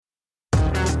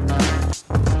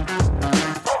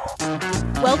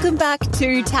Welcome back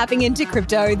to Tapping Into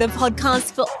Crypto, the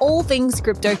podcast for all things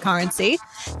cryptocurrency.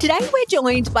 Today, we're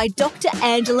joined by Dr.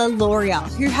 Angela Lauria,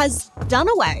 who has done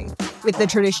away with the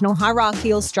traditional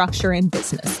hierarchical structure in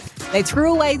business. They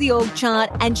threw away the org chart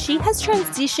and she has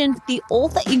transitioned the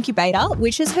Author Incubator,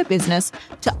 which is her business,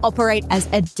 to operate as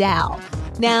a DAO.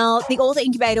 Now, the Author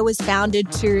Incubator was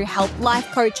founded to help life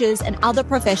coaches and other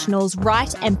professionals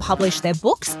write and publish their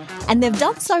books, and they've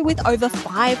done so with over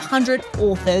 500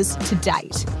 authors to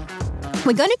date.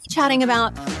 We're going to be chatting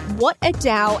about what a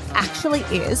DAO actually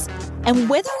is and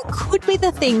whether it could be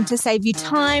the thing to save you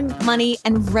time, money,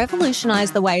 and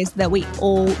revolutionize the ways that we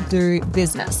all do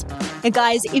business. And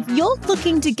guys, if you're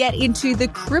looking to get into the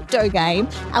crypto game,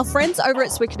 our friends over at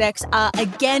Switchdex are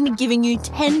again giving you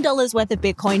 $10 worth of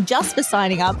Bitcoin just for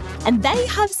signing up, and they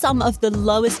have some of the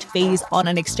lowest fees on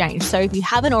an exchange. So if you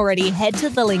haven't already, head to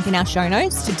the link in our show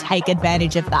notes to take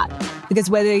advantage of that. Because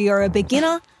whether you're a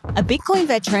beginner, a Bitcoin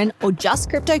veteran, or just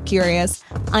crypto curious,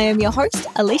 I am your host,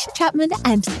 Alicia Chapman,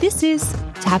 and this is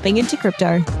Tapping Into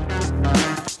Crypto.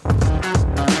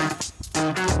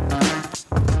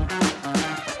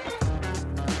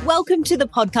 Welcome to the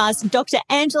podcast, Dr.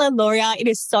 Angela Lauria. It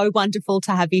is so wonderful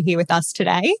to have you here with us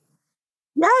today.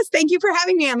 Yes, thank you for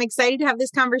having me. I'm excited to have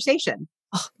this conversation.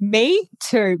 Oh, me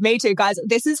too, guys.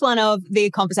 This is one of the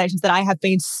conversations that I have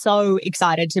been so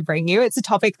excited to bring you. It's a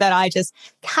topic that I just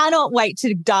cannot wait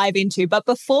to dive into. But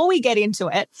before we get into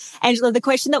it, Angela, the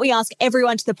question that we ask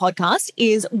everyone to the podcast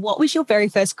is, what was your very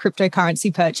first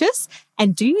cryptocurrency purchase?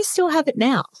 And do you still have it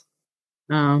now?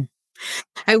 Oh,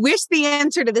 I wish the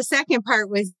answer to the second part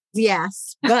was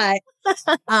yes, but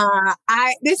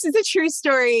this is a true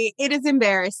story. It is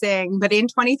embarrassing, but in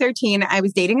 2013, I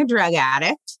was dating a drug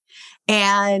addict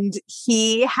and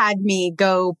he had me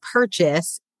go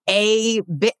purchase a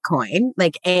Bitcoin,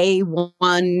 like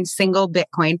one single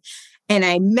Bitcoin. And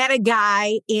I met a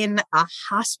guy in a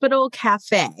hospital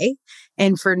cafe,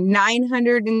 and for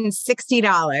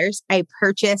 $960, I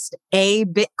purchased a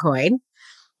Bitcoin,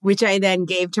 which I then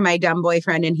gave to my dumb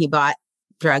boyfriend, and he bought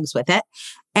drugs with it.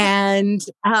 And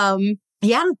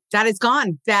that is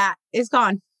gone. That is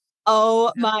gone.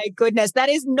 Oh my goodness. That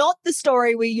is not the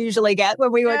story we usually get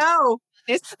when we were talking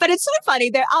this. But it's so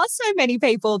funny. There are so many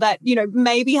people that,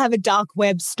 maybe have a dark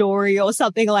web story or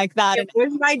something like that. It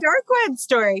was my dark web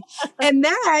story. And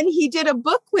then he did a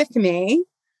book with me.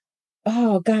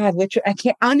 Oh God,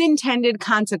 Unintended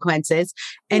Consequences.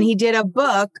 And he did a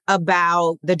book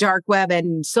about the dark web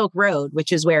and Silk Road,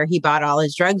 which is where he bought all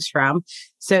his drugs from.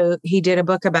 So he did a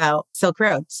book about Silk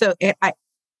Road. So I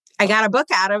got a book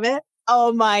out of it.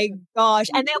 Oh my gosh.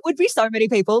 And there would be so many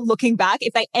people looking back,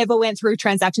 if they ever went through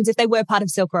transactions, if they were part of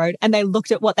Silk Road and they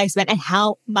looked at what they spent and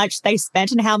how much they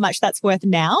spent and how much that's worth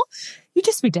now, you'd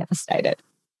just be devastated.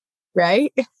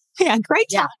 Right? Yeah, great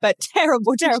job, but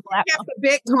terrible kept the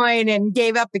Bitcoin and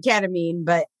gave up the ketamine,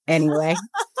 but anyway.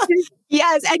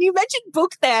 Yes, and you mentioned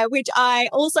book there, which I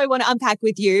also want to unpack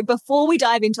with you before we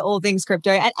dive into all things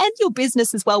crypto and your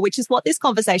business as well, which is what this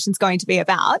conversation is going to be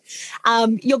about.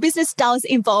 Your business does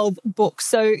involve books.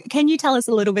 So can you tell us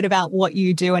a little bit about what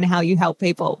you do and how you help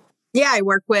people? Yeah, I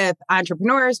work with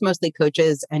entrepreneurs, mostly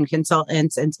coaches and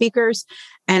consultants and speakers,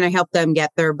 and I help them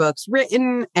get their books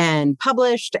written and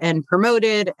published and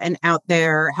promoted and out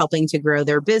there helping to grow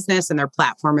their business and their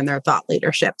platform and their thought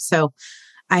leadership. So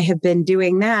I have been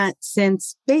doing that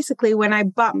since basically when I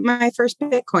bought my first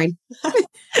Bitcoin.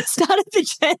 Started the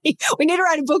journey. We need to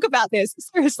write a book about this,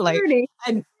 seriously.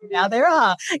 And now there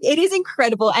are. It is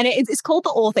incredible. And it's called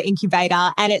the Author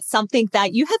Incubator. And it's something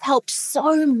that you have helped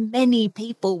so many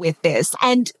people with this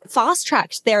and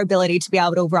fast-tracked their ability to be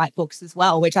able to write books as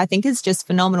well, which I think is just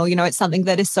phenomenal. It's something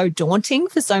that is so daunting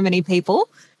for so many people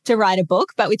to write a book.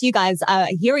 But with you guys,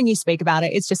 hearing you speak about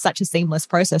it, it's just such a seamless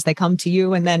process. They come to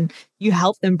you and then you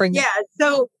help them bring it. Yeah.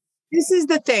 So this is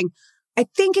the thing. I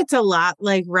think it's a lot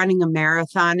like running a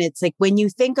marathon. It's like when you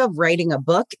think of writing a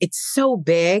book, it's so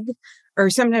big,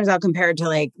 or sometimes I'll compare it to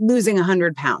like losing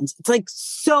 100 pounds. It's like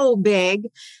so big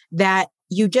that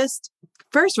you just,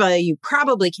 first of all, you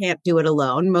probably can't do it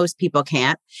alone. Most people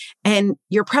can't. And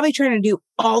you're probably trying to do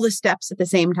all the steps at the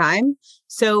same time.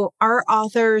 So our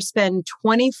authors spend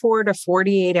 24 to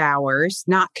 48 hours,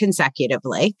 not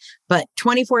consecutively, but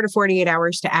 24 to 48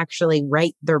 hours to actually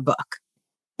write their book.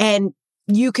 And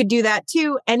you could do that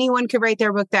too. Anyone could write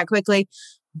their book that quickly,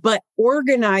 but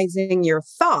organizing your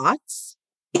thoughts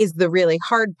is the really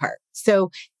hard part. So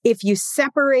if you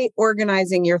separate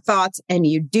organizing your thoughts and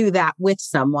you do that with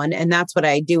someone, and that's what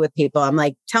I do with people, I'm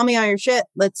like, tell me all your shit.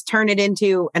 Let's turn it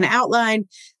into an outline.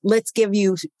 Let's give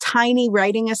you tiny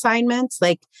writing assignments.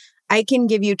 Like I can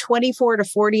give you 24 to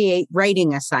 48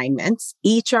 writing assignments.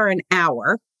 Each are an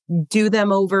hour. Do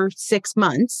them over 6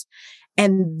 months,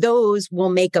 and those will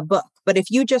make a book. But if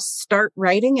you just start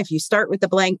writing, if you start with a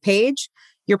blank page,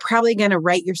 you're probably going to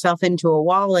write yourself into a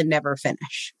wall and never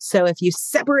finish. So if you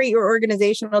separate your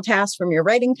organizational tasks from your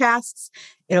writing tasks,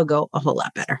 it'll go a whole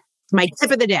lot better. My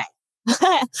tip of the day.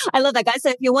 I love that, guys. So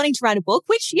if you're wanting to write a book,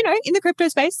 which, in the crypto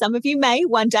space, some of you may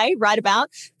one day write about,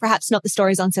 perhaps not the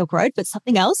stories on Silk Road, but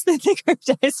something else in the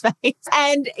crypto space.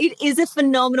 And it is a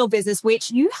phenomenal business, which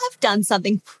you have done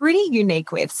something pretty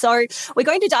unique with. So we're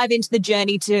going to dive into the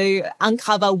journey to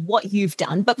uncover what you've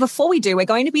done. But before we do, we're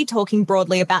going to be talking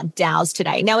broadly about DAOs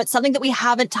today. Now, it's something that we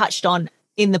haven't touched on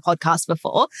in the podcast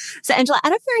before. So Angela,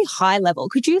 at a very high level,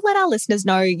 could you let our listeners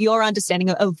know your understanding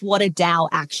of what a DAO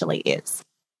actually is?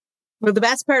 Well, the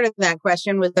best part of that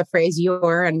question was the phrase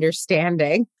 "your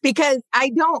understanding," because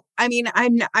I don't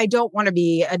want to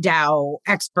be a DAO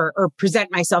expert or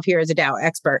present myself here as a DAO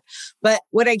expert. But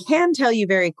what I can tell you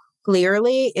very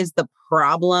clearly is the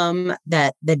problem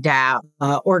that the DAO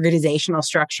organizational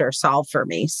structure solved for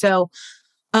me. So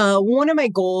one of my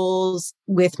goals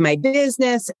with my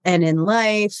business and in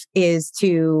life is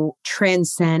to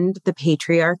transcend the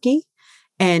patriarchy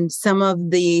and some of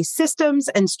the systems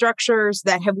and structures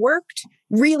that have worked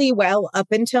really well up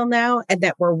until now and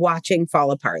that we're watching fall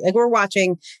apart. Like we're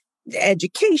watching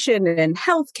education and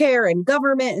healthcare and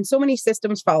government and so many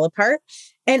systems fall apart.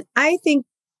 And I think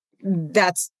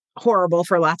that's horrible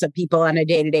for lots of people on a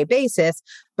day-to-day basis.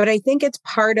 But I think it's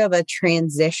part of a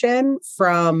transition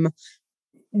from,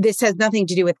 this has nothing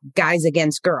to do with guys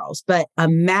against girls, but a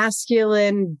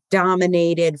masculine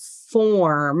dominated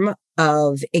form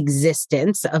of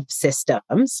existence of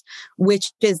systems,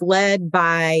 which is led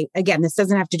by, again, this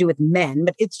doesn't have to do with men,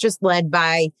 but it's just led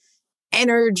by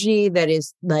energy that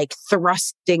is like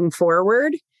thrusting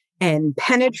forward and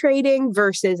penetrating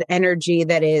versus energy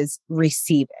that is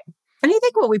receiving. And I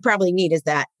think what we probably need is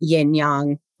that yin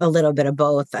yang, a little bit of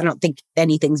both. I don't think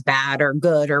anything's bad or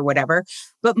good or whatever,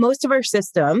 but most of our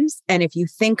systems, and if you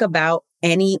think about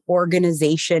any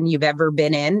organization you've ever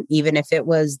been in, even if it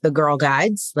was the Girl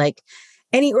Guides, like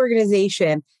any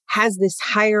organization has this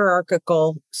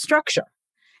hierarchical structure.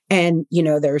 And,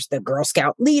 there's the Girl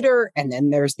Scout leader, and then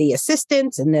there's the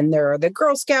assistants, and then there are the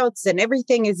Girl Scouts, and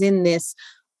everything is in this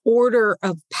order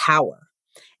of power.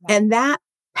 And that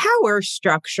power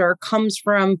structure comes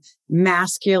from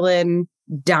masculine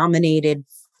dominated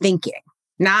thinking,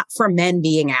 not from men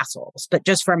being assholes, but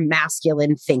just from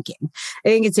masculine thinking. I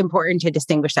think it's important to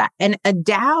distinguish that. And a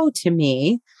DAO to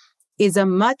me is a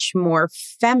much more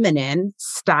feminine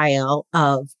style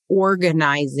of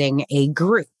organizing a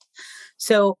group.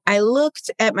 So I looked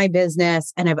at my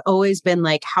business and I've always been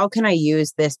like, how can I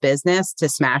use this business to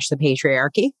smash the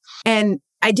patriarchy? And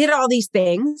I did all these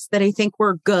things that I think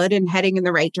were good and heading in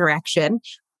the right direction,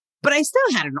 but I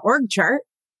still had an org chart.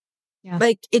 Yeah.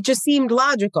 Like it just seemed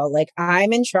logical. Like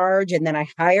I'm in charge and then I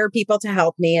hire people to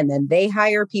help me and then they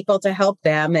hire people to help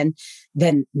them. And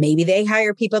then maybe they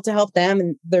hire people to help them.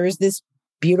 And there's this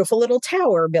beautiful little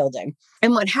tower building.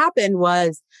 And what happened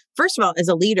was, first of all, as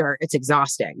a leader, it's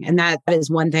exhausting. And that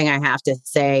is one thing I have to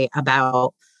say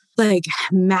about like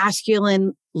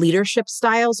masculine leadership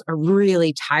styles are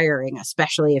really tiring,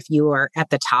 especially if you are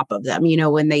at the top of them.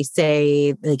 When they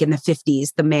say like in the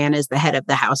 50s, the man is the head of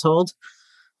the household.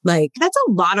 Like that's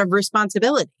a lot of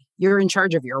responsibility. You're in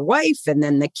charge of your wife and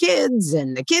then the kids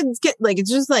get like, it's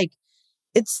just like,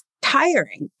 it's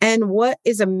tiring. And what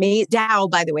is amazing, DAO,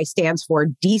 by the way, stands for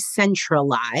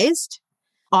Decentralized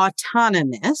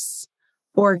Autonomous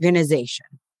Organization.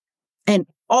 And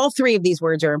all three of these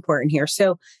words are important here.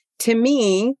 So to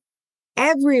me,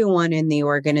 everyone in the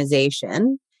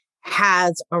organization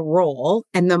has a role.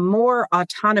 And the more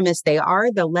autonomous they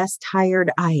are, the less tired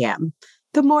I am.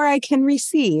 The more I can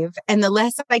receive and the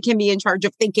less I can be in charge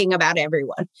of thinking about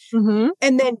everyone. Mm-hmm.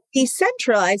 And then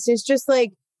decentralized is just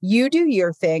like, you do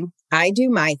your thing, I do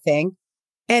my thing.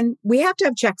 And we have to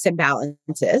have checks and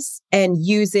balances and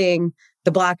using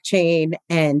the blockchain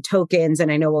and tokens.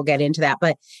 And I know we'll get into that,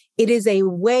 but it is a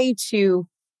way to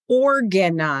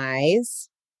organize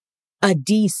a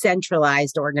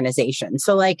decentralized organization.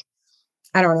 So like,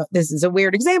 I don't know, this is a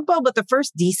weird example, but the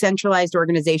first decentralized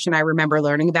organization I remember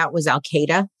learning about was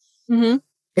Al-Qaeda. Mm-hmm.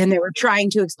 And they were trying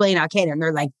to explain Al-Qaeda and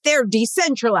they're like, they're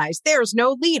decentralized. There's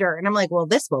no leader. And I'm like, well,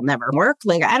 this will never work.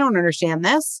 Like, I don't understand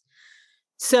this.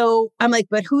 So I'm like,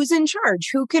 but who's in charge?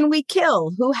 Who can we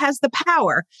kill? Who has the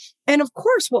power? And of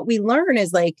course, what we learn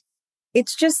is like,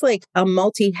 it's just like a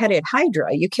multi-headed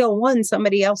hydra. You kill one,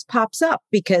 somebody else pops up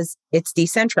because it's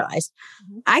decentralized.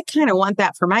 Mm-hmm. I kind of want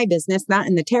that for my business, not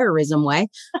in the terrorism way,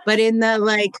 but in the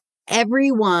like,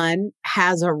 everyone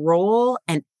has a role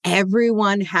and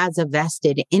everyone has a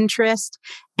vested interest.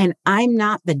 And I'm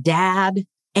not the dad,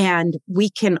 and we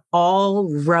can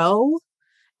all row.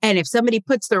 And if somebody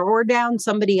puts their oar down,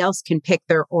 somebody else can pick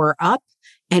their oar up,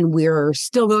 and we're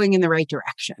still going in the right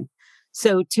direction.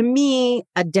 So to me,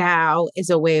 a DAO is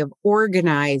a way of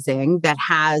organizing that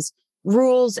has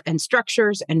rules and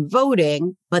structures and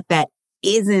voting, but that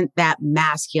isn't that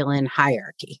masculine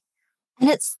hierarchy. And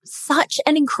it's such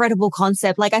an incredible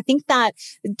concept. Like, I think that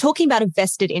talking about a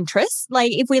vested interest,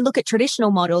 like if we look at traditional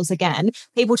models again,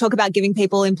 people talk about giving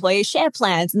people employee share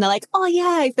plans and they're like, oh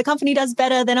yeah, if the company does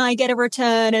better, then I get a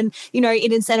return. And, you know,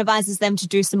 it incentivizes them to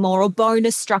do some more, or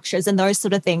bonus structures and those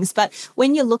sort of things. But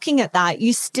when you're looking at that,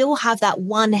 you still have that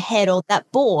one head or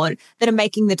that board that are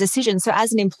making the decision. So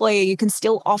as an employer, you can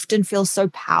still often feel so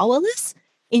powerless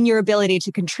in your ability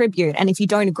to contribute. And if you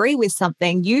don't agree with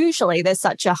something, usually there's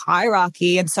such a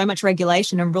hierarchy and so much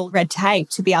regulation and red tape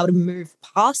to be able to move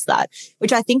past that,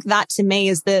 which I think that to me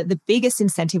is the biggest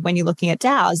incentive when you're looking at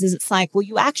DAOs. Is it's like, well,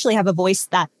 you actually have a voice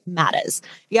that matters.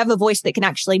 You have a voice that can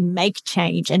actually make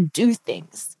change and do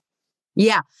things.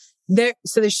 Yeah.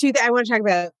 So the shoe that I want to talk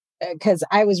about, because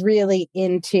I was really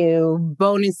into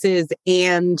bonuses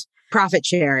and profit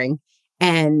sharing,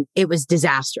 and it was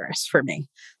disastrous for me.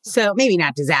 So maybe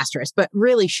not disastrous, but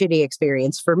really shitty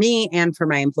experience for me and for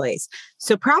my employees.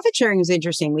 So profit sharing is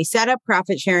interesting. We set up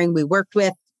profit sharing. We worked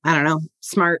with, I don't know,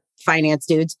 smart finance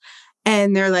dudes.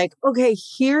 And they're like, okay,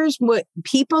 here's what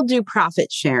people do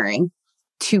profit sharing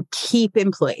to keep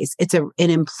employees. It's an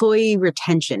employee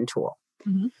retention tool.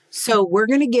 Mm-hmm. So we're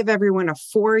going to give everyone a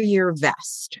 4-year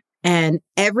vest. And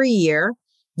every year,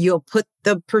 you'll put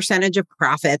the percentage of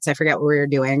profits, I forget what we were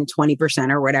doing,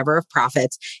 20% or whatever of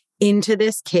profits, into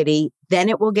this kitty. Then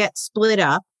it will get split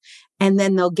up, and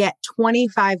then they'll get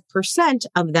 25%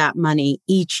 of that money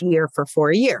each year for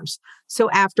 4 years. So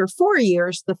after 4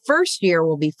 years, the first year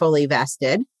will be fully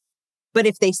vested. But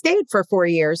if they stayed for 4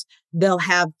 years, they'll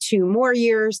have 2 more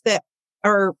years that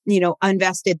are,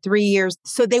 unvested, 3 years.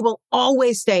 So they will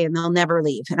always stay and they'll never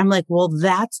leave. And I'm like, well,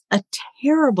 that's a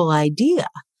terrible idea.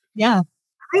 Yeah.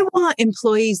 I want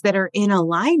employees that are in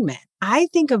alignment. I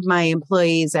think of my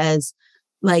employees as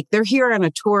like they're here on a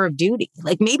tour of duty.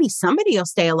 Like maybe somebody will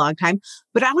stay a long time,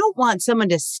 but I don't want someone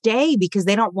to stay because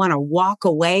they don't want to walk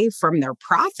away from their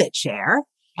profit share.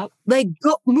 Oh. Like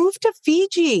go move to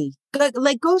Fiji.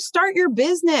 Go start your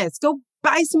business. Go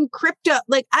buy some crypto.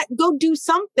 Go do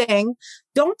something.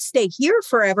 Don't stay here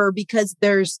forever because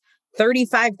there's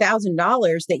 $35,000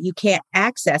 that you can't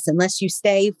access unless you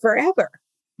stay forever.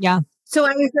 Yeah. So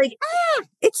I was like,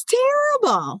 it's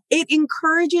terrible. It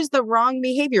encourages the wrong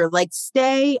behavior, like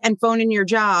stay and phone in your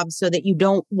job so that you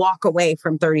don't walk away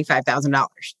from $35,000.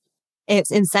 It's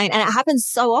insane. And it happens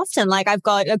so often. Like I've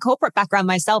got a corporate background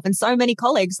myself, and so many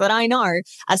colleagues that I know are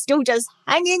still just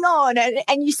hanging on.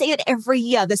 And you see it every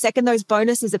year. The second those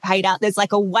bonuses are paid out, there's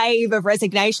like a wave of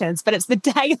resignations, but it's the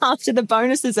day after the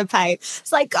bonuses are paid.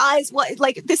 It's like, guys,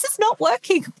 this is not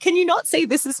working. Can you not see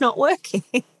this is not working?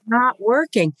 Not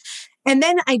working. And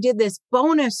then I did this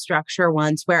bonus structure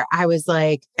once where I was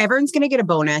like, everyone's going to get a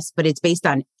bonus, but it's based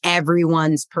on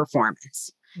everyone's performance.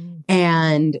 Mm.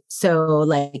 And so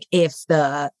like if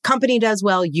the company does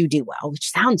well, you do well,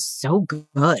 which sounds so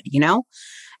good,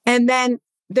 And then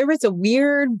there was a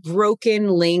weird broken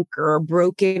link or a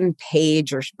broken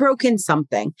page or broken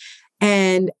something.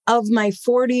 And of my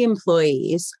 40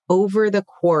 employees over the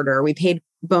quarter, we paid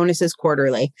bonuses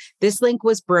quarterly. This link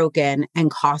was broken and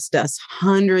cost us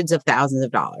hundreds of thousands of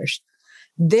dollars.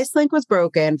 This link was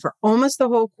broken for almost the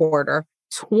whole quarter.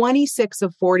 26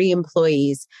 of 40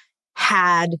 employees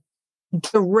had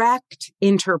direct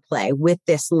interplay with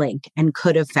this link and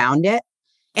could have found it.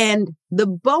 And the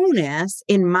bonus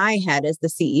in my head as the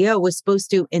CEO was supposed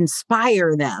to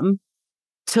inspire them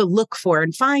to look for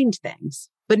and find things,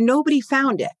 but nobody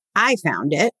found it. I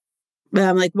found it. But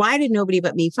I'm like, why did nobody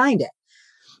but me find it?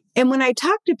 And when I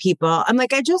talk to people, I'm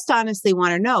like, I just honestly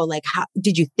want to know, like, how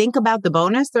did you think about the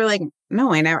bonus? They're like,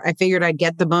 no, I figured I'd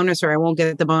get the bonus or I won't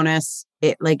get the bonus.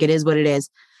 It is what it is.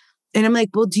 And I'm like,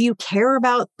 well, do you care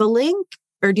about the link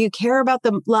or do you care about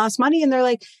the lost money? And they're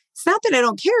like, it's not that I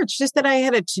don't care. It's just that I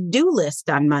had a to-do list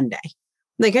on Monday.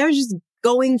 Like I was just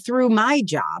going through my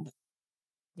job.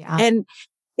 Yeah. And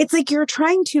it's like you're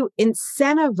trying to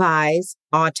incentivize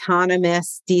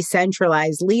autonomous,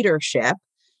 decentralized leadership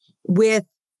with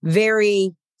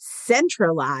very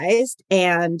centralized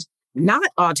and not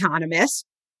autonomous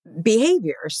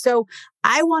behavior. So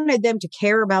I wanted them to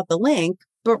care about the link,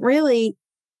 but really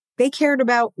they cared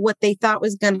about what they thought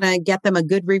was going to get them a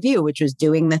good review, which was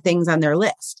doing the things on their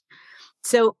list.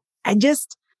 So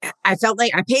I felt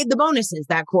like I paid the bonuses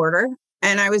that quarter.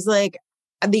 And I was like,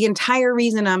 the entire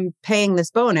reason I'm paying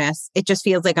this bonus, it just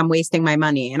feels like I'm wasting my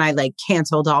money. And I like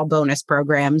canceled all bonus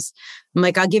programs. I'm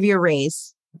like, I'll give you a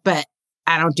raise, but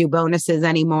I don't do bonuses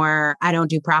anymore. I don't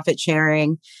do profit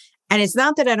sharing. And it's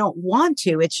not that I don't want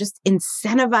to, it's just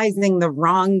incentivizing the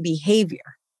wrong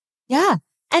behavior. Yeah.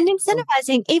 And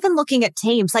incentivizing, even looking at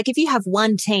teams, like if you have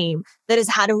one team that has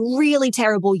had a really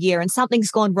terrible year and something's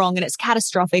gone wrong and it's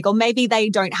catastrophic, or maybe they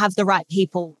don't have the right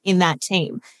people in that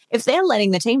team. If they're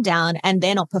letting the team down and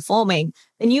they're not performing,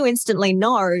 then you instantly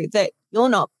know that you're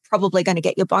not probably going to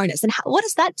get your bonus. And what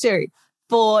does that do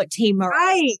for team morale?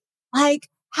 Right. Like,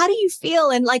 how do you feel?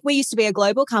 And like, we used to be a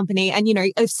global company, and, you know,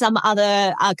 if some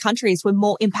other countries were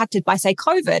more impacted by, say,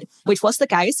 COVID, which was the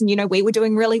case, and, you know, we were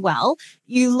doing really well,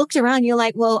 you looked around, you're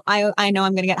like, well, I know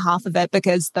I'm going to get half of it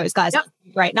because those guys are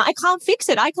great. Now I can't fix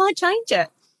it. I can't change it.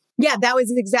 Yeah, that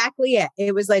was exactly it.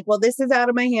 It was like, well, this is out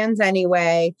of my hands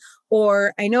anyway,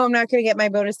 or I know I'm not going to get my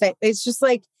bonus. It's just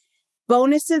like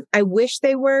bonuses. I wish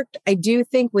they worked. I do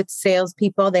think with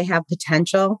salespeople, they have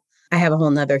potential. I have a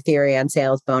whole nother theory on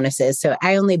sales bonuses. So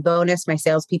I only bonus my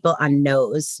salespeople on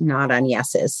no's, not on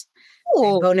yeses. I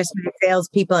bonus my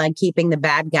salespeople on keeping the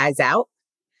bad guys out.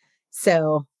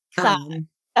 So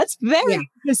that's very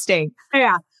interesting.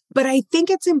 Yeah. But I think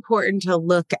it's important to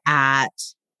look at,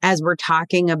 as we're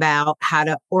talking about how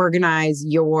to organize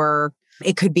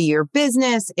it could be your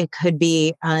business. It could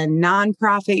be a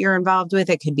nonprofit you're involved with.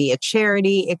 It could be a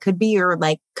charity. It could be your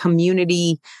like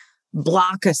community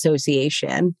block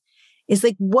association. Is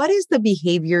like, what is the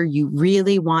behavior you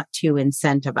really want to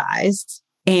incentivize?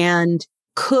 And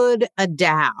could a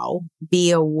DAO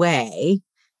be a way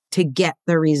to get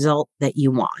the result that you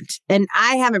want? And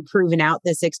I haven't proven out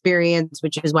this experience,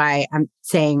 which is why I'm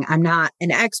saying I'm not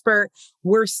an expert.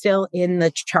 We're still in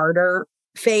the charter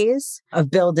phase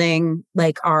of building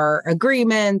like our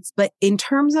agreements. But in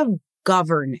terms of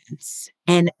governance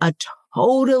and a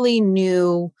totally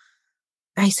new,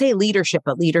 I say leadership,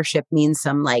 but leadership means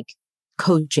some like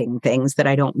coaching things that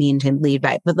I don't mean to lead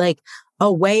by, but like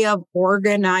a way of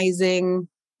organizing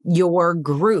your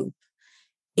group.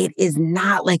 It is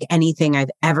not like anything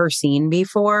I've ever seen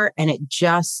before. And it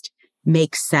just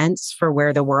makes sense for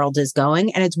where the world is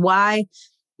going. And it's why,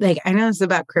 like, I know it's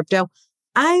about crypto.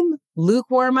 I'm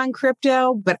lukewarm on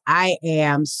crypto, but I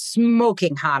am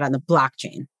smoking hot on the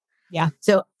blockchain. Yeah.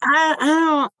 So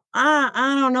I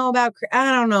don't know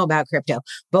about crypto,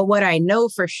 but what I know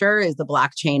for sure is the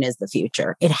blockchain is the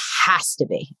future. It has to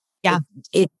be. Yeah.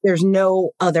 There's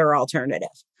no other alternative.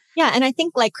 Yeah. And I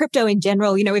think like crypto in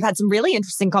general, you know, we've had some really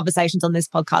interesting conversations on this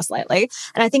podcast lately.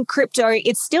 And I think crypto,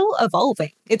 it's still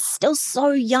evolving. It's still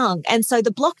so young. And so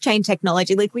the blockchain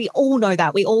technology, like we all know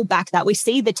that, we all back that. We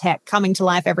see the tech coming to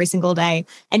life every single day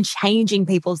and changing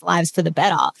people's lives for the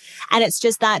better. And it's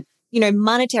just that, you know,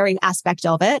 monetary aspect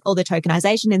of it, or the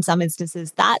tokenization in some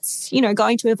instances, that's, you know,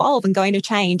 going to evolve and going to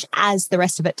change as the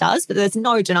rest of it does. But there's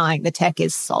no denying the tech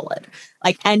is solid,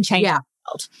 like, and changing the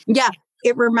world. Yeah.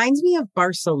 It reminds me of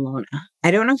Barcelona. I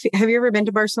don't know have you ever been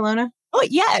to Barcelona? Oh,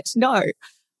 yet. No.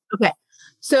 Okay.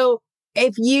 So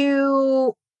if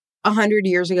you 100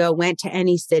 years ago went to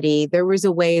any city, there was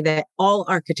a way that all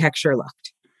architecture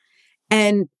looked.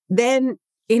 And then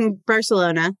in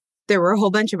Barcelona, there were a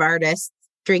whole bunch of artists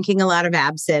drinking a lot of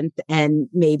absinthe and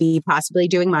maybe possibly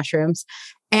doing mushrooms.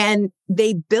 And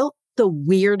they built the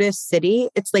weirdest city.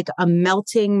 It's like a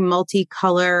melting,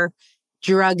 multicolor,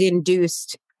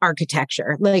 drug-induced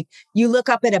architecture. Like you look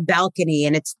up at a balcony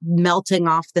and it's melting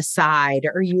off the side,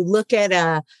 or you look at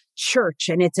a church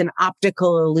and it's an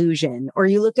optical illusion, or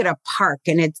you look at a park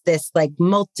and it's this like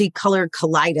multicolored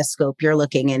kaleidoscope you're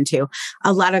looking into.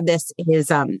 A lot of this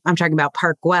is, I'm talking about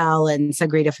Park Güell and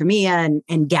Sagrada Familia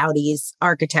and Gaudi's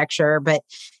architecture, but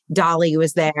Dali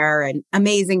was there and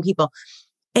amazing people.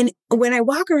 And when I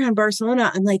walk around Barcelona,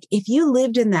 I'm like, if you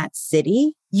lived in that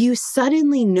city, you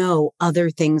suddenly know other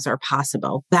things are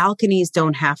possible. Balconies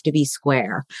don't have to be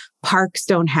square. Parks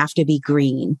don't have to be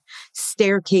green.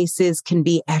 Staircases can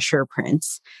be Escher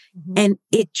prints. Mm-hmm. And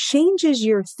it changes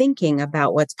your thinking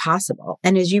about what's possible.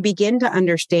 And as you begin to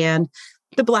understand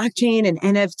the blockchain and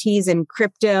NFTs and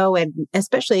crypto, and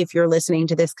especially if you're listening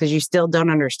to this because you still don't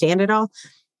understand it all,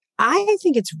 I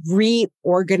think it's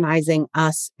reorganizing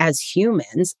us as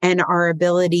humans and our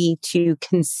ability to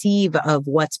conceive of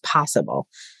what's possible.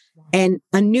 And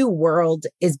a new world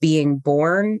is being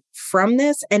born from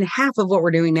this. And half of what we're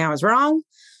doing now is wrong.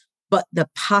 But the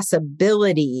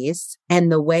possibilities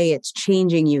and the way it's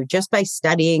changing you just by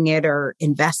studying it or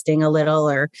investing a little,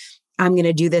 or I'm going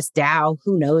to do this DAO,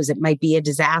 who knows, it might be a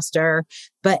disaster.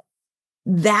 But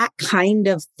that kind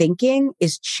of thinking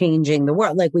is changing the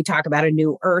world. Like we talk about a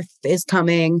new earth is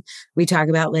coming. We talk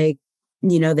about like,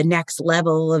 the next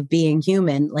level of being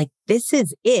human. Like this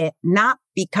is it, not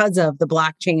because of the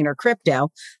blockchain or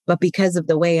crypto, but because of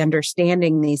the way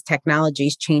understanding these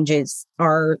technologies changes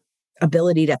our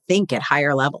ability to think at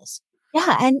higher levels.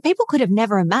 Yeah. And people could have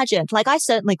never imagined, like I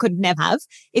certainly could never have.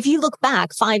 If you look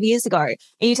back 5 years ago and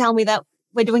you tell me that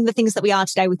we're doing the things that we are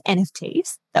today with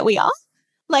NFTs, that we are,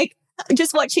 like,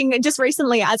 just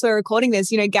recently as we're recording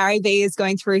this, Gary Vee is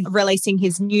going through releasing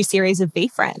his new series of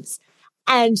VeeFriends.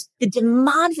 And the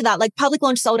demand for that, like public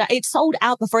launch sold out. It sold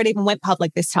out before it even went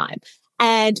public this time.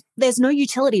 And there's no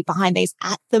utility behind these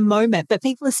at the moment, but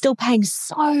people are still paying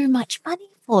so much money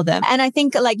for them. And I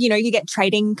think you get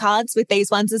trading cards with these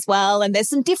ones as well. And there's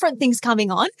some different things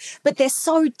coming on, but they're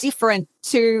so different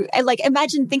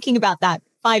imagine thinking about that.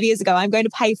 5 years ago, I'm going to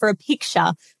pay for a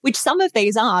picture, which some of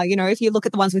these are, if you look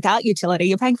at the ones without utility,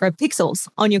 you're paying for pixels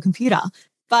on your computer.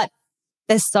 But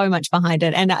there's so much behind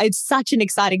it. And it's such an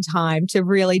exciting time to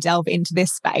really delve into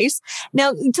this space.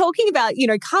 Now, talking about,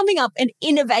 coming up and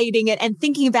innovating it and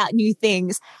thinking about new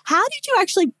things, how did you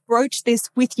actually broach this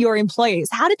with your employees?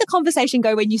 How did the conversation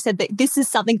go when you said that this is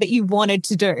something that you wanted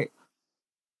to do?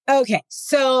 Okay.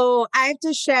 So I have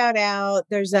to shout out,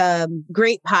 there's a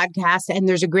great podcast and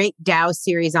there's a great DAO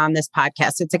series on this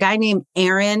podcast. It's a guy named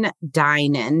Aaron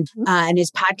Dinan, and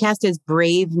his podcast is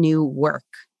Brave New Work.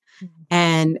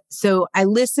 And so I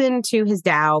listened to his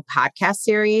DAO podcast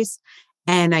series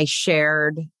and I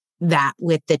shared that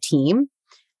with the team.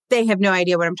 They have no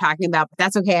idea what I'm talking about, but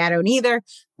that's okay. I don't either.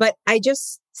 But I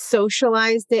just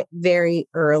socialized it very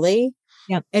early.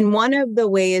 Yep. And one of the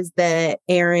ways that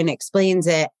Aaron explains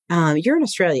it, you're in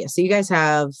Australia, so you guys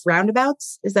have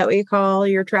roundabouts. Is that what you call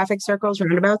your traffic circles,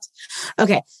 roundabouts?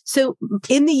 Okay. So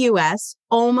in the US,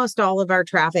 almost all of our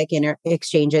traffic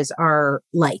exchanges are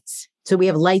lights. So we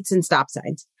have lights and stop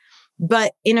signs.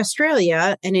 But in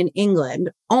Australia and in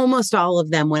England, almost all of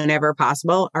them, whenever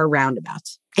possible, are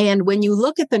roundabouts. And when you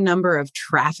look at the number of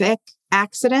traffic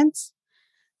accidents,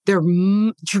 they're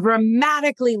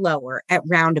dramatically lower at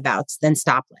roundabouts than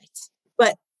stoplights.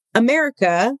 But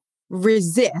America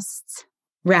resists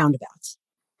roundabouts.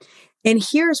 And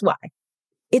here's why.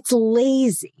 It's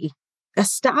lazy. A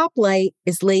stoplight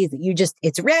is lazy.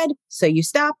 It's red, so you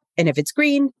stop. And if it's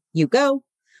green, you go.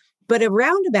 But a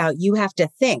roundabout, you have to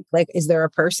think, like, is there a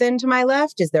person to my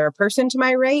left? Is there a person to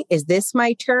my right? Is this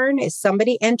my turn? Is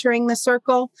somebody entering the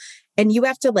circle? And you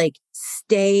have to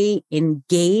stay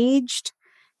engaged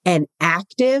and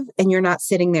active, and you're not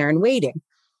sitting there and waiting.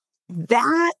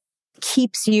 That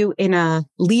keeps you in a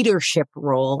leadership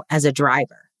role as a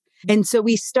driver. And so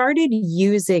we started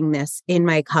using this in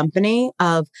my company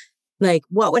of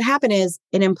what would happen is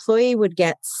an employee would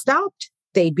get stopped.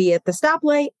 They'd be at the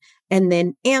stoplight. And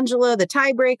then Angela, the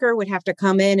tiebreaker, would have to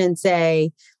come in and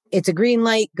say, it's a green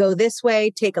light, go this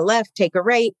way, take a left, take a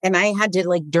right. And I had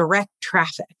to direct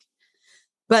traffic.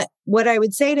 But what I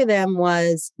would say to them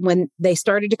was when they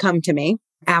started to come to me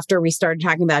after we started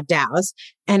talking about DAOs,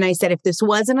 and I said, if this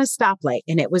wasn't a stoplight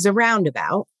and it was a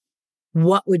roundabout,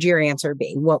 what would your answer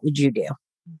be? What would you do?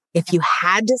 If you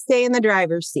had to stay in the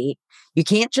driver's seat, you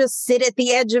can't just sit at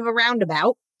the edge of a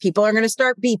roundabout. People are going to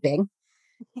start beeping.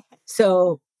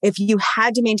 So if you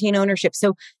had to maintain ownership.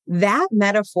 So that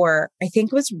metaphor, I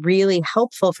think, was really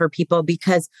helpful for people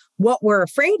because what we're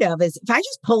afraid of is if I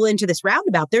just pull into this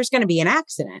roundabout, there's going to be an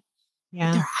accident.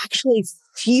 Yeah. There are actually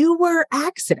fewer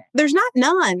accidents. There's not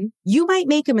none. You might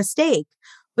make a mistake,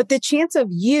 but the chance of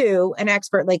you, an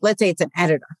expert, let's say it's an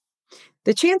editor,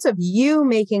 the chance of you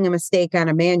making a mistake on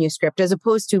a manuscript as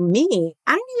opposed to me,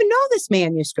 I don't even know this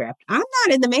manuscript. I'm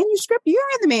not in the manuscript. You're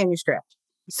in the manuscript.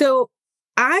 So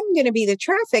I'm going to be the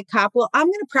traffic cop. Well, I'm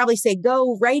going to probably say,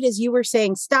 go right as you were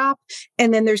saying, stop.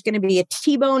 And then there's going to be a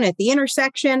T-bone at the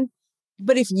intersection.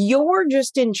 But if you're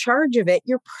just in charge of it,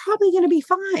 you're probably going to be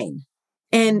fine.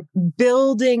 And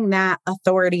building that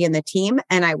authority in the team.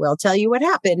 And I will tell you what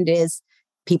happened is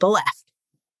people left.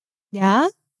 Yeah.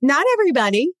 Not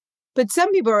everybody, but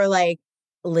some people are like,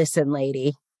 listen,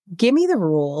 lady, give me the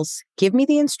rules, give me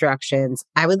the instructions.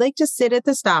 I would like to sit at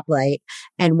the stoplight.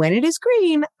 And when it is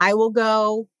green, I will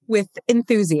go with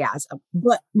enthusiasm.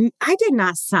 But I did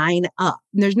not sign up.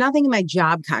 There's nothing in my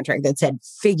job contract that said,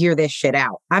 figure this shit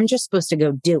out. I'm just supposed to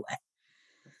go do it.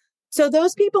 So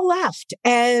those people left,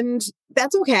 and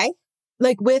that's okay.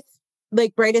 With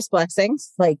brightest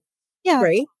blessings, yeah.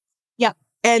 Great. Yeah.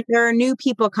 And there are new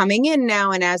people coming in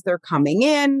now. And as they're coming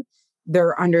in,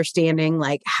 they're understanding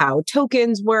how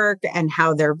tokens work and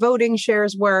how their voting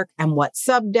shares work and what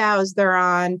sub DAOs they're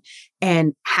on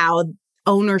and how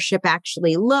ownership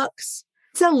actually looks.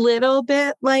 It's a little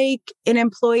bit like an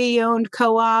employee-owned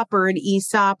co-op or an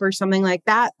ESOP or something like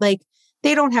that. Like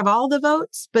they don't have all the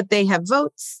votes, but they have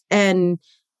votes. And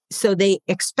so they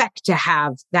expect to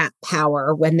have that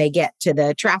power when they get to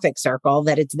the traffic circle,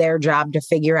 that it's their job to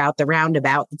figure out the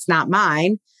roundabout. It's not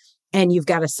mine. And you've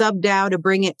got a sub-DAO to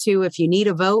bring it to if you need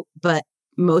a vote, but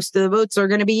most of the votes are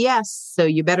going to be yes. So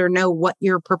you better know what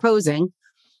you're proposing.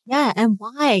 Yeah, and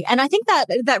why? And I think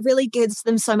that really gives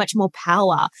them so much more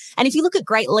power. And if you look at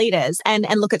great leaders and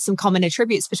look at some common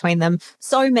attributes between them,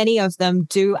 so many of them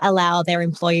do allow their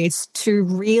employees to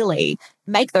really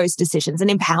make those decisions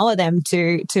and empower them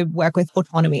to work with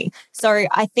autonomy. So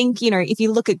I think, if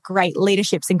you look at great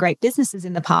leaderships and great businesses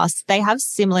in the past, they have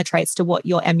similar traits to what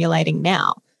you're emulating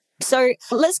now. So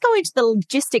let's go into the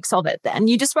logistics of it then.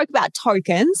 You just spoke about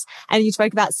tokens and you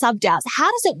spoke about sub-DAOs.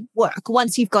 How does it work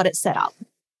once you've got it set up?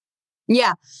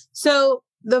 Yeah. So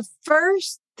the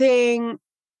first thing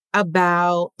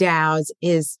about DAOs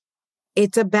is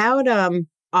it's about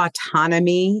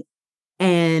autonomy.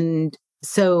 And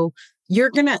so you're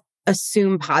going to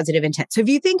assume positive intent. So if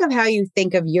you think of how you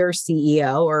think of your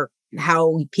CEO or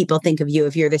how people think of you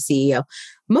if you're the CEO,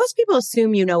 most people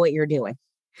assume you know what you're doing.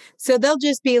 So they'll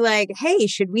just be like, hey,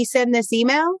 should we send this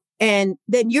email? And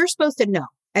then you're supposed to know.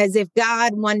 As if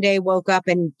God one day woke up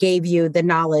and gave you the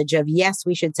knowledge of, yes,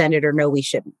 we should send it or no, we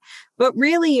shouldn't. But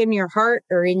really in your heart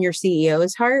or in your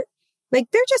CEO's heart, like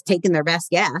they're just taking their best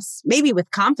guess, maybe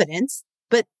with confidence,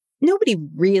 but nobody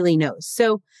really knows.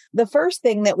 So the first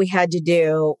thing that we had to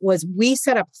do was we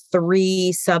set up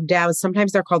 3 sub-DAOs.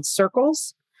 Sometimes they're called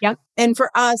circles. Yep. And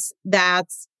for us,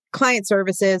 that's client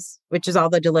services, which is all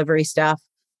the delivery stuff,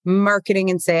 marketing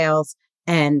and sales,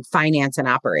 and finance and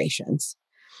operations.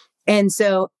 And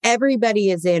so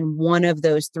everybody is in one of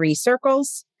those 3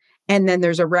 circles. And then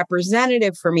there's a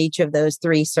representative from each of those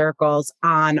 3 circles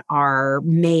on our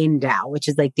main DAO, which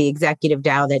is like the executive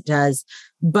DAO that does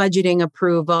budgeting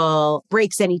approval,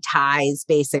 breaks any ties,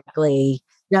 basically,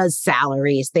 does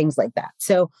salaries, things like that.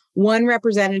 So one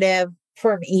representative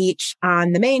from each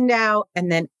on the main DAO,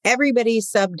 and then everybody's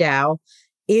sub-DAO.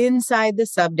 Inside the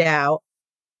sub-DAO,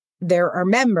 there are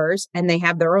members and they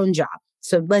have their own job.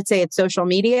 So let's say it's social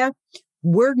media.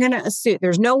 We're going to assume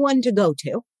there's no one to go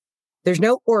to. There's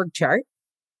no org chart.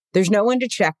 There's no one to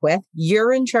check with.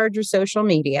 You're in charge of social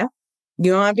media.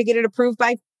 You don't have to get it approved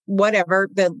by whatever,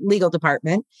 the legal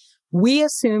department. We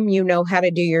assume you know how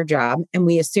to do your job and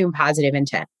we assume positive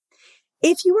intent.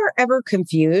 If you are ever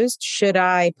confused, should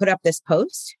I put up this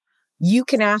post? You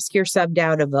can ask your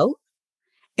sub-DAO to vote.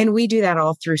 And we do that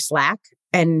all through Slack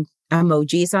and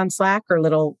emojis on Slack or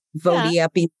little votey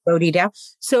up, votey down.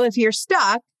 So if you're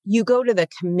stuck, you go to the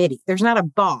committee. There's not a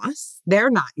boss. They're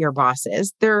not your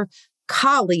bosses. They're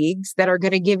colleagues that are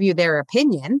going to give you their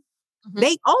opinion. Mm-hmm.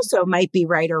 They also might be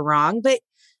right or wrong, but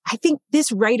I think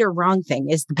this right or wrong thing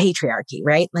is the patriarchy,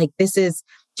 right? Like this is,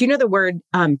 do you know the word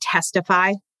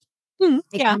testify?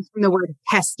 It comes from the word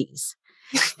testes.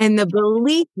 And the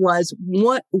belief was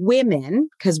what women,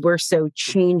 because we're so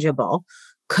changeable,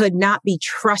 could not be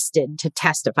trusted to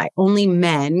testify. Only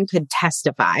men could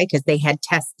testify because they had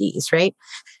testes, right?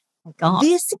 Oh, God.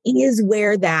 This is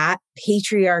where that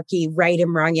patriarchy, right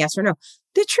and wrong, yes or no.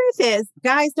 The truth is,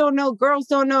 guys don't know, girls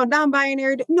don't know,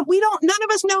 non-binary, no, none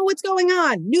of us know what's going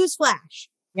on. Newsflash.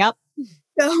 Yep.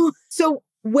 So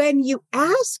when you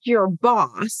ask your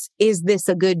boss, is this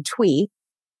a good tweet?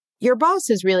 Your boss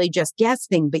is really just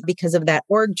guessing, but because of that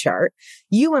org chart,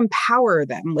 you empower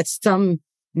them with some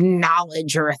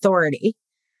knowledge or authority,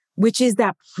 which is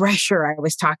that pressure I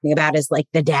was talking about as like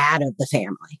the dad of the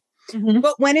family. Mm-hmm.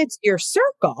 But when it's your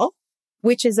circle,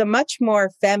 which is a much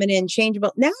more feminine,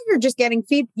 changeable, now you're just getting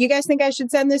feed. You guys think I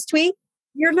should send this tweet?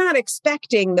 You're not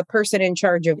expecting the person in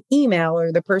charge of email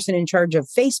or the person in charge of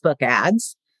Facebook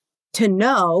ads to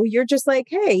know. You're just like,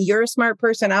 hey, you're a smart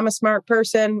person. I'm a smart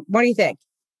person. What do you think?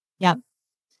 Yeah.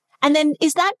 And then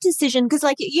is that decision, because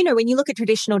like, when you look at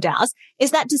traditional DAOs,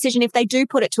 is that decision, if they do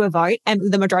put it to a vote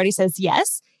and the majority says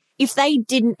yes, if they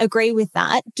didn't agree with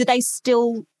that, do they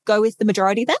still go with the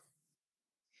majority then?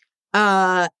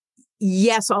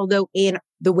 Yes, although in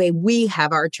the way we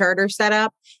have our charter set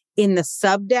up, in the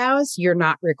sub-DAOs, you're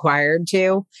not required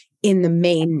to. In the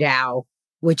main DAO,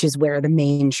 which is where the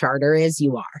main charter is,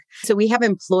 you are. So we have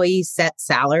employee set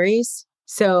salaries.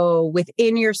 So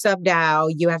within your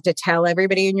sub-DAO, you have to tell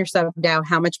everybody in your sub-DAO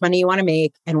how much money you want to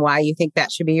make and why you think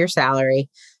that should be your salary.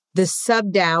 The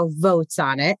sub-DAO votes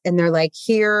on it and they're like,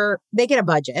 here, they get a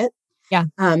budget. Yeah.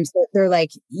 So they're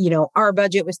like, our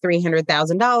budget was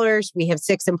 $300,000. We have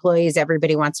 6 employees.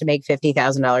 Everybody wants to make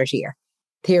 $50,000 a year.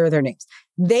 Here are their names.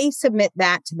 They submit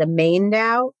that to the main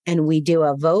DAO and we do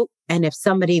a vote And if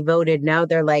somebody voted no,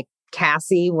 they're like,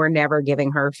 Cassie, we're never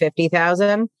giving her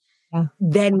 50,000. Yeah.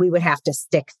 Then we would have to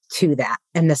stick to that.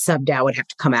 And the sub DAO would have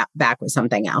to come out back with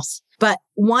something else. But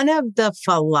one of the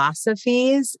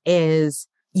philosophies is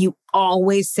you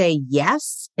always say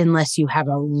yes unless you have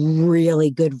a really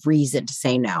good reason to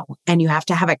say no. And you have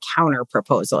to have a counter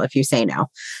proposal if you say no.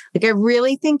 Like, I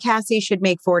really think Cassie should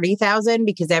make 40,000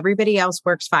 because everybody else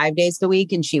works 5 days a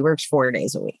week and she works 4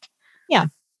 days a week. Yeah.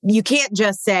 You can't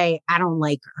just say, I don't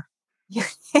like her.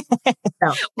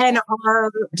 So, and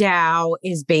our DAO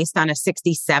is based on a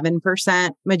 67%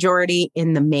 majority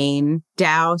in the main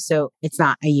DAO. So it's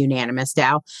not a unanimous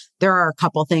DAO. There are a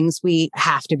couple things we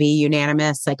have to be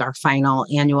unanimous, like our final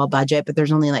annual budget, but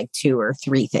there's only like 2 or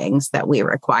 3 things that we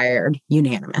required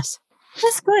unanimous.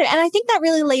 That's good. And I think that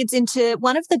really leads into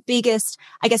one of the biggest,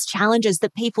 I guess, challenges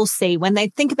that people see when they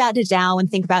think about a DAO and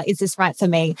think about, is this right for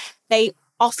me? They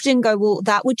often go, well,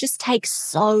 that would just take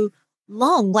so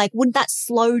long. Like, wouldn't that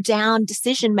slow down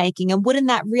decision making? And wouldn't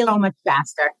that really So much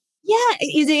faster? Yeah,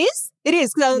 it is. It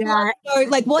is. So,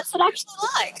 like, what's it actually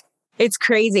like? It's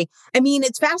crazy. I mean,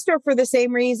 it's faster for the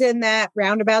same reason that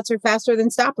roundabouts are faster than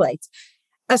stoplights.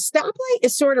 A stoplight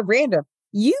is sort of random.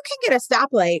 You can get a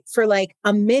stoplight for like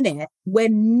a minute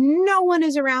when no one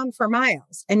is around for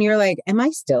miles. And you're like, am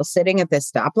I still sitting at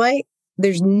this stoplight?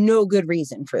 There's no good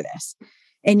reason for this.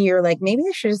 And you're like, maybe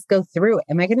I should just go through it.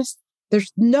 Am I going to?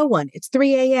 There's no one. It's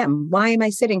 3 a.m. Why am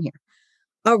I sitting here?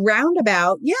 A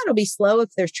roundabout, yeah, it'll be slow if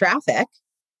there's traffic.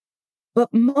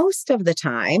 But most of the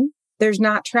time, there's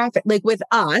not traffic. Like with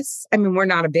us, I mean, we're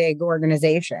not a big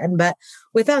organization, but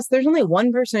with us, there's only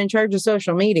one person in charge of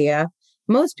social media.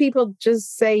 Most people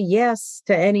just say yes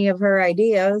to any of her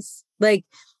ideas. Like,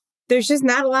 there's just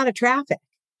not a lot of traffic.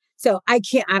 So I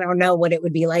don't know what it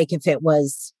would be like if it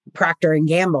was Procter &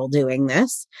 Gamble doing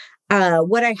this.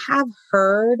 What I have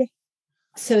heard,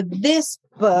 so this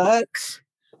book,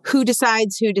 Who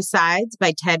Decides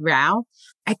by Ted Rao,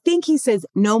 I think he says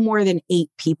no more than 8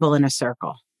 people in a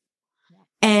circle.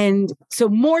 And so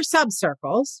more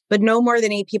sub-circles, but no more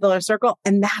than 8 people in a circle.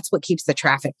 And that's what keeps the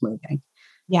traffic moving.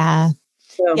 Yeah.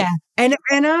 So, yeah. And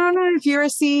I don't know if you're a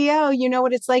CEO, you know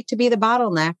what it's like to be the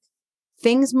bottleneck.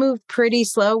 Things moved pretty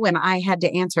slow when I had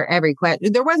to answer every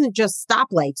question. There wasn't just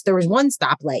stoplights. There was one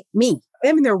stoplight, me.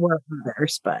 I mean, there were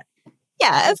others, but.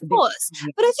 Yeah, of course.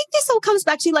 But I think this all comes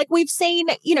back to, like, we've seen,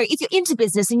 you know, if you're into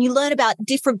business and you learn about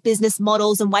different business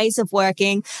models and ways of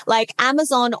working, like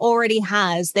Amazon already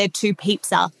has their 2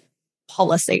 pizza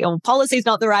policy, or policy is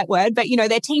not the right word, but, you know,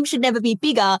 their team should never be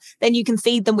bigger than you can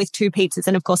feed them with 2 pizzas.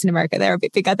 And of course, in America, they're a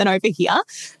bit bigger than over here.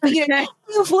 But, you know,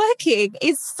 the way of working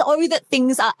is so that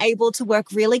things are able to work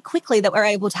really quickly, that we're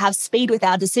able to have speed with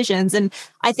our decisions. And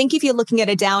I think if you're looking at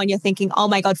a DAO and you're thinking, oh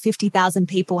my God, 50,000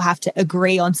 people have to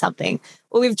agree on something.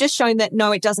 Well, we've just shown that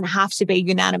no, it doesn't have to be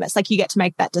unanimous. Like, you get to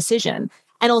make that decision.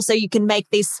 And also you can make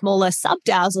these smaller sub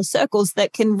DAOs or circles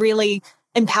that can really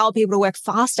empower people to work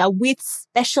faster with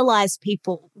specialized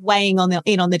people weighing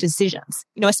in on the decisions.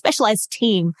 You know, a specialized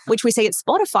team, which we see at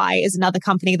Spotify, is another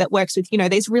company that works with, you know,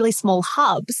 these really small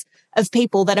hubs of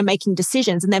people that are making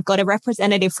decisions, and they've got a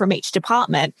representative from each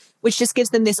department, which just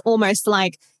gives them this almost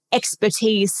like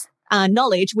expertise,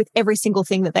 knowledge with every single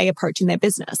thing that they approach in their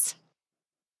business.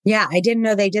 Yeah, I didn't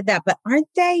know they did that, but are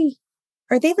they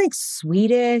like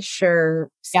Swedish or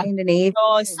Scandinavian?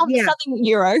 Or something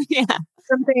Euro. Yeah.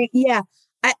 Something. Yeah.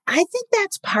 I think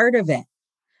that's part of it.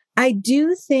 I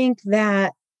do think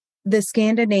that the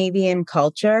Scandinavian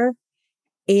culture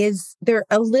they're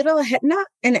a little ahead, not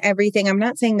in everything. I'm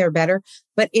not saying they're better,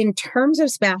 but in terms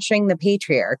of smashing the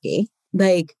patriarchy,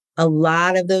 like a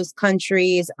lot of those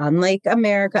countries, unlike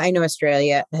America, I know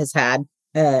Australia has had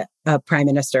a prime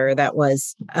minister that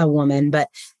was a woman, but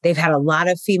they've had a lot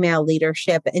of female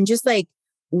leadership, and just like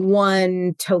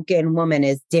one token woman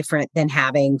is different than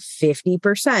having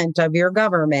 50% of your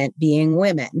government being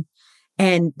women.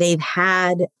 And they've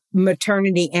had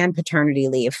maternity and paternity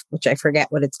leave, which I forget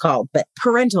what it's called, but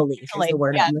parental leave is the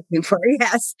word I'm looking for.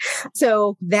 Yes.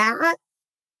 So that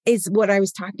is what I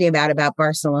was talking about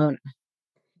Barcelona.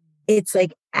 It's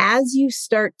like, as you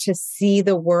start to see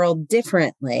the world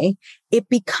differently, it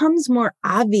becomes more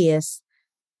obvious.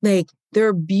 Like, there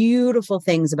are beautiful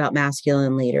things about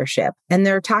masculine leadership, and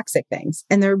there are toxic things,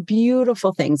 and there are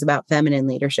beautiful things about feminine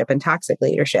leadership and toxic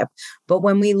leadership. But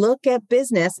when we look at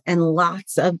business and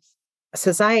lots of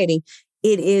society,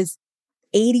 it is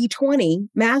 80-20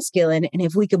 masculine. And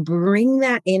if we could bring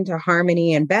that into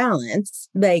harmony and balance,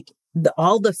 like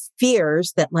all the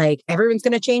fears that like everyone's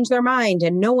going to change their mind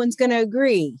and no one's going to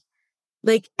agree,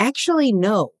 like, actually,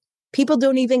 no, people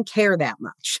don't even care that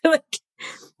much. Like,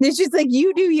 it's just like,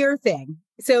 you do your thing.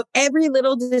 So every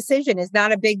little decision is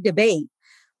not a big debate,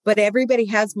 but everybody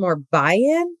has more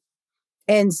buy-in.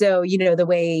 And so, the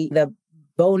way the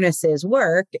bonuses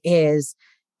work is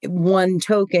one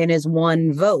token is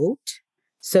one vote.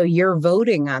 So you're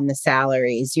voting on the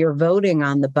salaries, you're voting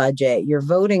on the budget, you're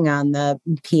voting on the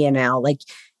P&L. Like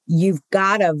you've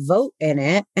got to vote in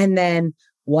it. And then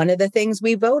one of the things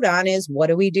we vote on is what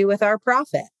do we do with our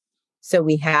profit? So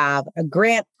we have a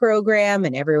grant program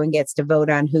and everyone gets to vote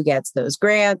on who gets those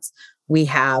grants. We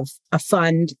have a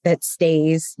fund that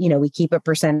stays, we keep a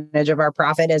percentage of our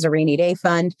profit as a rainy day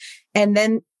fund. And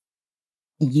then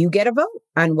you get a vote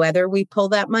on whether we pull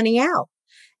that money out.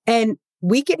 And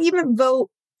we could even vote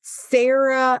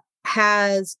Sarah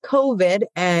has COVID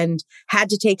and had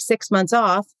to take 6 months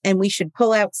off and we should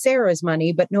pull out Sarah's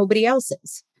money, but nobody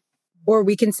else's. Or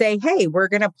we can say, hey, we're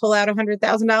going to pull out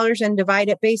 $100,000 and divide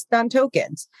it based on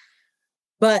tokens.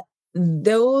 But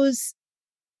those,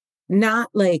 not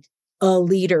like a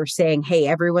leader saying, hey,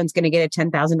 everyone's going to get a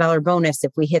 $10,000 bonus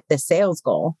if we hit the sales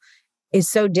goal, is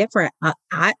so different.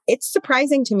 It's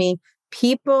surprising to me.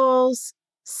 People's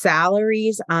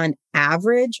salaries on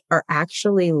average are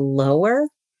actually lower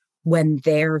when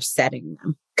they're setting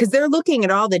them. Because they're looking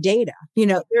at all the data.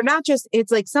 They're not just,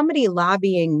 it's like somebody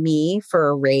lobbying me for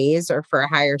a raise or for a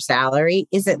higher salary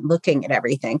isn't looking at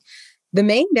everything. The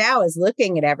main DAO is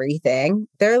looking at everything.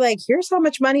 They're like, here's how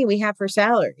much money we have for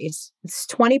salaries. It's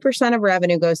 20% of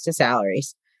revenue goes to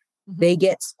salaries. Mm-hmm. They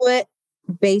get split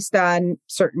based on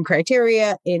certain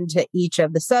criteria into each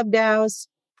of the sub DAOs.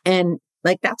 And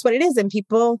like, that's what it is. And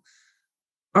people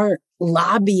aren't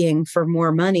lobbying for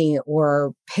more money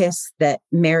or pissed that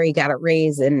Mary got a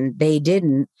raise and they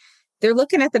didn't. They're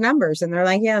looking at the numbers and they're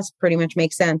like, yes, pretty much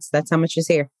makes sense. That's how much is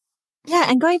here. Yeah.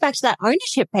 And going back to that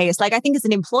ownership piece, like I think as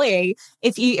an employee,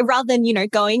 if you, rather than,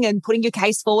 going and putting your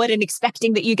case forward and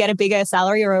expecting that you get a bigger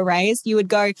salary or a raise, you would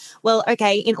go, well,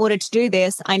 okay, in order to do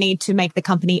this, I need to make the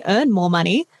company earn more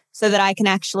money so that I can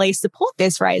actually support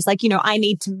this raise. Like, I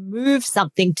need to move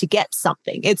something to get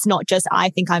something. It's not just, I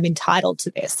think I'm entitled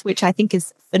to this, which I think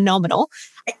is phenomenal.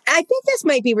 I think this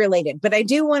might be related, but I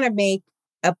do want to make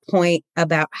a point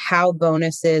about how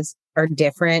bonuses are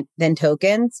different than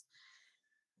tokens.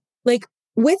 Like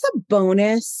with a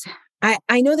bonus,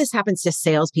 I know this happens to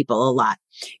salespeople a lot.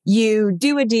 You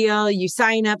do a deal, you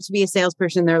sign up to be a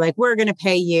salesperson. They're like, we're going to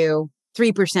pay you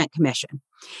 3% commission.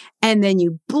 And then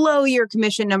you blow your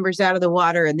commission numbers out of the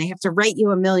water and they have to write you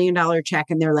 $1 million check.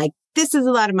 And they're like, this is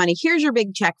a lot of money. Here's your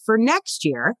big check for next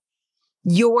year.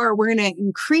 We're going to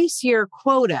increase your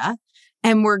quota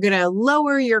and we're going to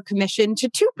lower your commission to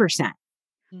 2%.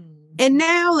 And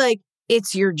now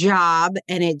it's your job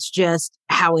and it's just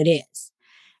how it is.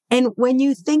 And when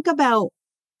you think about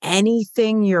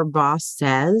anything your boss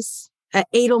says,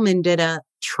 Edelman did a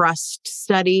trust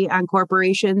study on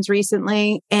corporations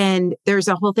recently. And there's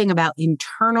a whole thing about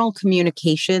internal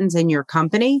communications in your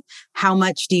company. How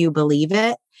much do you believe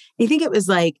it? I think it was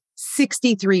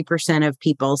 63% of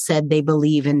people said they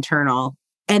believe internal.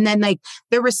 And then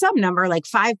there was some number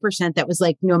 5% that was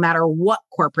no matter what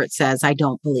corporate says, I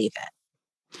don't believe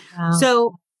it. Wow.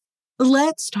 So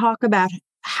let's talk about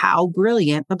how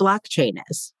brilliant the blockchain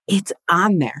is. It's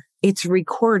on there. It's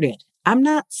recorded. I'm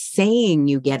not saying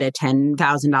you get a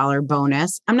 $10,000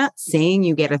 bonus. I'm not saying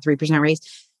you get a 3% raise.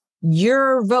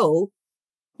 Your vote,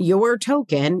 your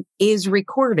token is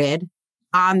recorded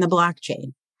on the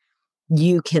blockchain.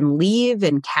 You can leave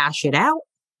and cash it out,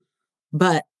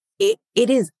 but it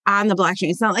is on the blockchain.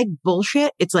 It's not like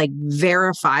bullshit. It's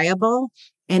verifiable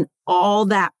and all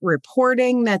that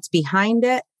reporting that's behind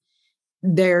it.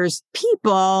 There's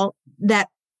people that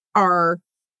are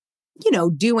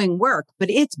doing work, but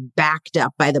it's backed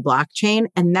up by the blockchain.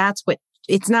 And that's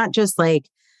it's not just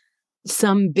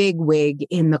some big wig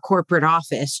in the corporate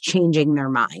office changing their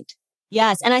mind.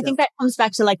 Yes. And I think that comes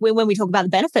back to when we talk about the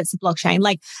benefits of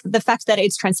blockchain, the fact that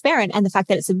it's transparent and the fact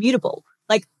that it's immutable.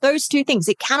 Those two things,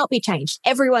 it cannot be changed.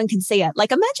 Everyone can see it.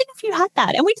 Imagine if you had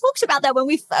that. And we talked about that when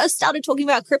we first started talking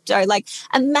about crypto.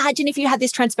 Imagine if you had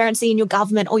this transparency in your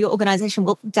government or your organization.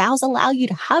 Well, DAOs allow you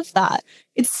to have that.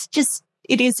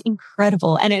 It is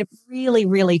incredible. And it really,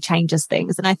 really changes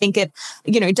things. And I think it,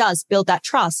 does build that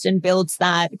trust and builds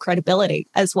that credibility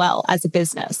as well as a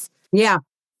business. Yeah.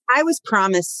 I was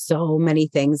promised so many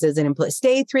things as an employee.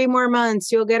 Stay 3 more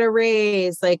months, you'll get a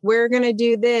raise. We're going to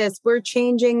do this. We're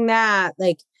changing that.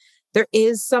 There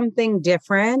is something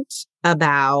different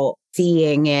about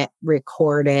seeing it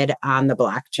recorded on the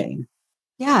blockchain.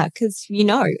 Yeah, because,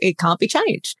 it can't be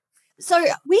changed. So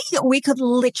we could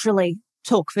literally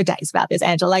talk for days about this,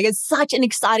 Angela. Like, it's such an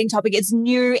exciting topic. It's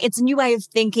new. It's a new way of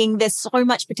thinking. There's so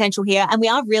much potential here. And we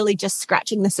are really just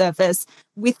scratching the surface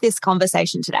with this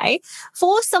conversation today.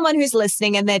 For someone who's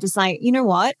listening and they're just like, you know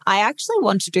what, I actually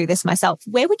want to do this myself,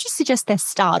 where would you suggest they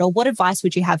start, or what advice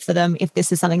would you have for them if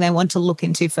this is something they want to look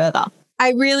into further?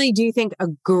 I really do think a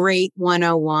great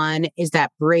 101 is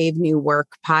that Brave New Work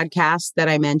podcast that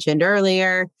I mentioned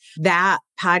earlier. That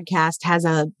podcast has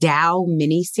a DAO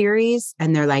mini series,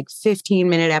 and they're like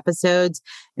 15-minute episodes.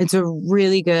 It's a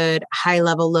really good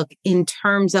high-level look in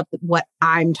terms of what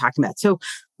I'm talking about. So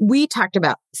we talked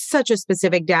about such a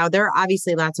specific DAO. There are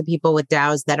obviously lots of people with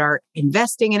DAOs that are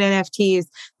investing in NFTs.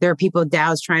 There are people with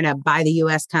DAOs trying to buy the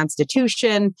US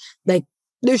Constitution. Like,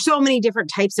 there's so many different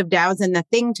types of DAOs. And the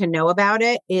thing to know about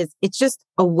it is it's just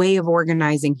a way of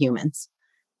organizing humans.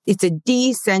 It's a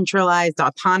decentralized,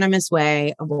 autonomous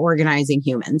way of organizing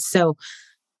humans. So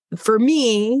for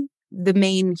me, the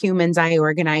main humans I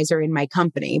organize are in my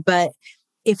company. But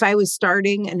if I was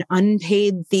starting an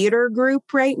unpaid theater group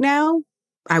right now,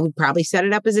 I would probably set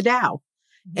it up as a DAO.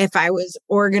 If I was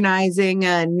organizing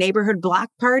a neighborhood block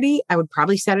party, I would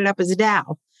probably set it up as a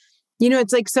DAO. You know,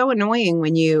 it's like so annoying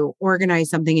when you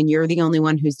organize something and you're the only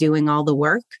one who's doing all the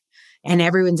work and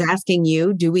everyone's asking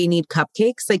you, do we need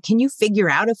cupcakes? Like, can you figure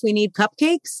out if we need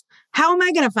cupcakes? How am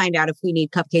I going to find out if we need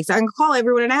cupcakes? I can call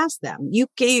everyone and ask them. Do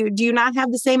you not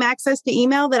have the same access to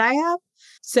email that I have?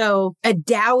 So a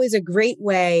DAO is a great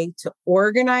way to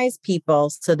organize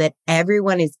people so that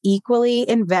everyone is equally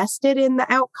invested in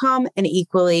the outcome and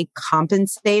equally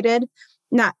compensated.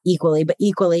 Not equally, but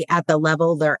equally at the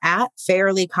level they're at,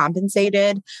 fairly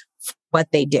compensated for what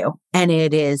they do. And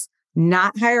it is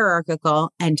not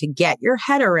hierarchical. And to get your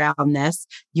head around this,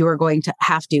 you are going to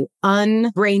have to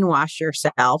unbrainwash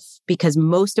yourself, because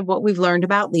most of what we've learned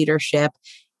about leadership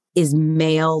is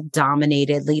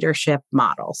male-dominated leadership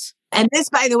models. And this,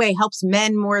 by the way, helps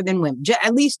men more than women,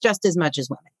 at least just as much as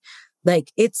women.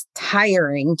 Like, it's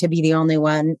tiring to be the only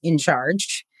one in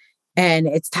charge. And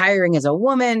it's tiring as a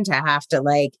woman to have to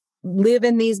like live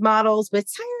in these models, but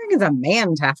it's tiring as a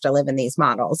man to have to live in these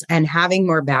models. And having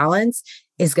more balance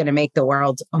is going to make the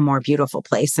world a more beautiful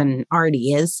place, and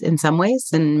already is in some ways.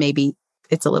 And maybe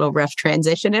it's a little rough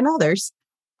transition in others.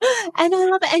 And I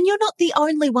love it. And you're not the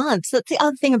only ones. That's the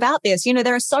other thing about this. You know,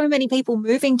 there are so many people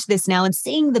moving to this now and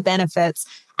seeing the benefits.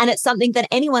 And it's something that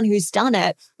anyone who's done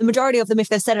it, the majority of them, if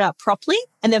they've set it up properly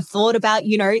and they've thought about,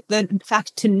 you know, the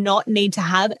fact to not need to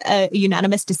have a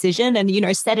unanimous decision and, you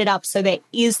know, set it up so there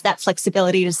is that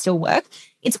flexibility to still work,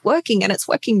 it's working, and it's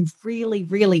working really,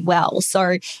 really well.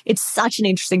 So it's such an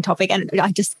interesting topic. And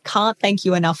I just can't thank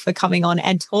you enough for coming on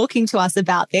and talking to us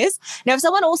about this. Now, if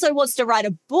someone also wants to write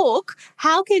a book,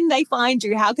 how can they find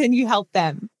you? How can you help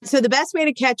them? So the best way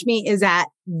to catch me is at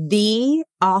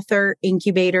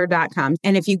theauthorincubator.com.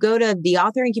 And if you go to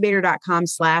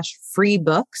theauthorincubator.com/free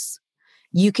books,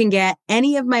 you can get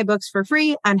any of my books for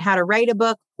free on how to write a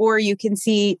book, or you can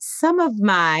see some of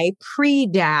my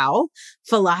pre-DAO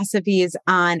philosophies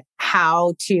on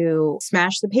how to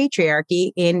smash the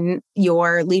patriarchy in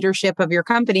your leadership of your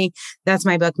company. That's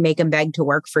my book, Make 'em Beg to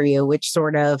Work for You, which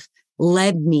sort of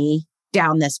led me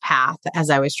down this path as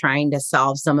I was trying to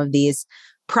solve some of these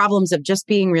problems of just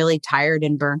being really tired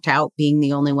and burnt out, being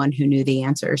the only one who knew the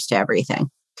answers to everything.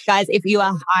 Guys, if you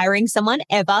are hiring someone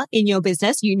ever in your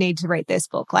business, you need to read this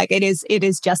book. Like, it is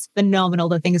just phenomenal,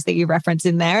 the things that you reference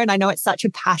in there. And I know it's such a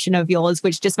passion of yours,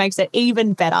 which just makes it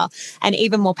even better and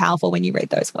even more powerful when you read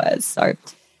those words. So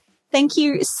thank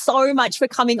you so much for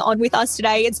coming on with us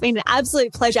today. It's been an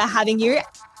absolute pleasure having you.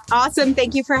 Awesome.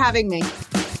 Thank you for having me.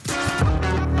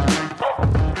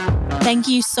 Thank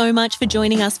you so much for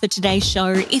joining us for today's show.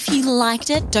 If you liked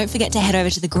it, don't forget to head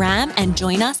over to the gram and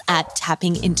join us at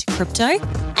Tapping Into Crypto.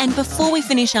 And before we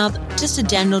finish up, just a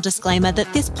general disclaimer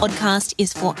that this podcast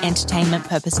is for entertainment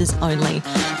purposes only.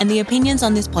 And the opinions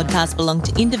on this podcast belong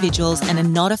to individuals and are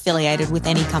not affiliated with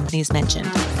any companies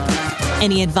mentioned.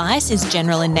 Any advice is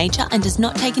general in nature and does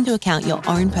not take into account your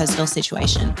own personal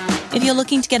situation. If you're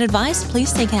looking to get advice,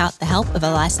 please seek out the help of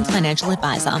a licensed financial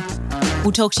advisor.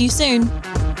 We'll talk to you soon.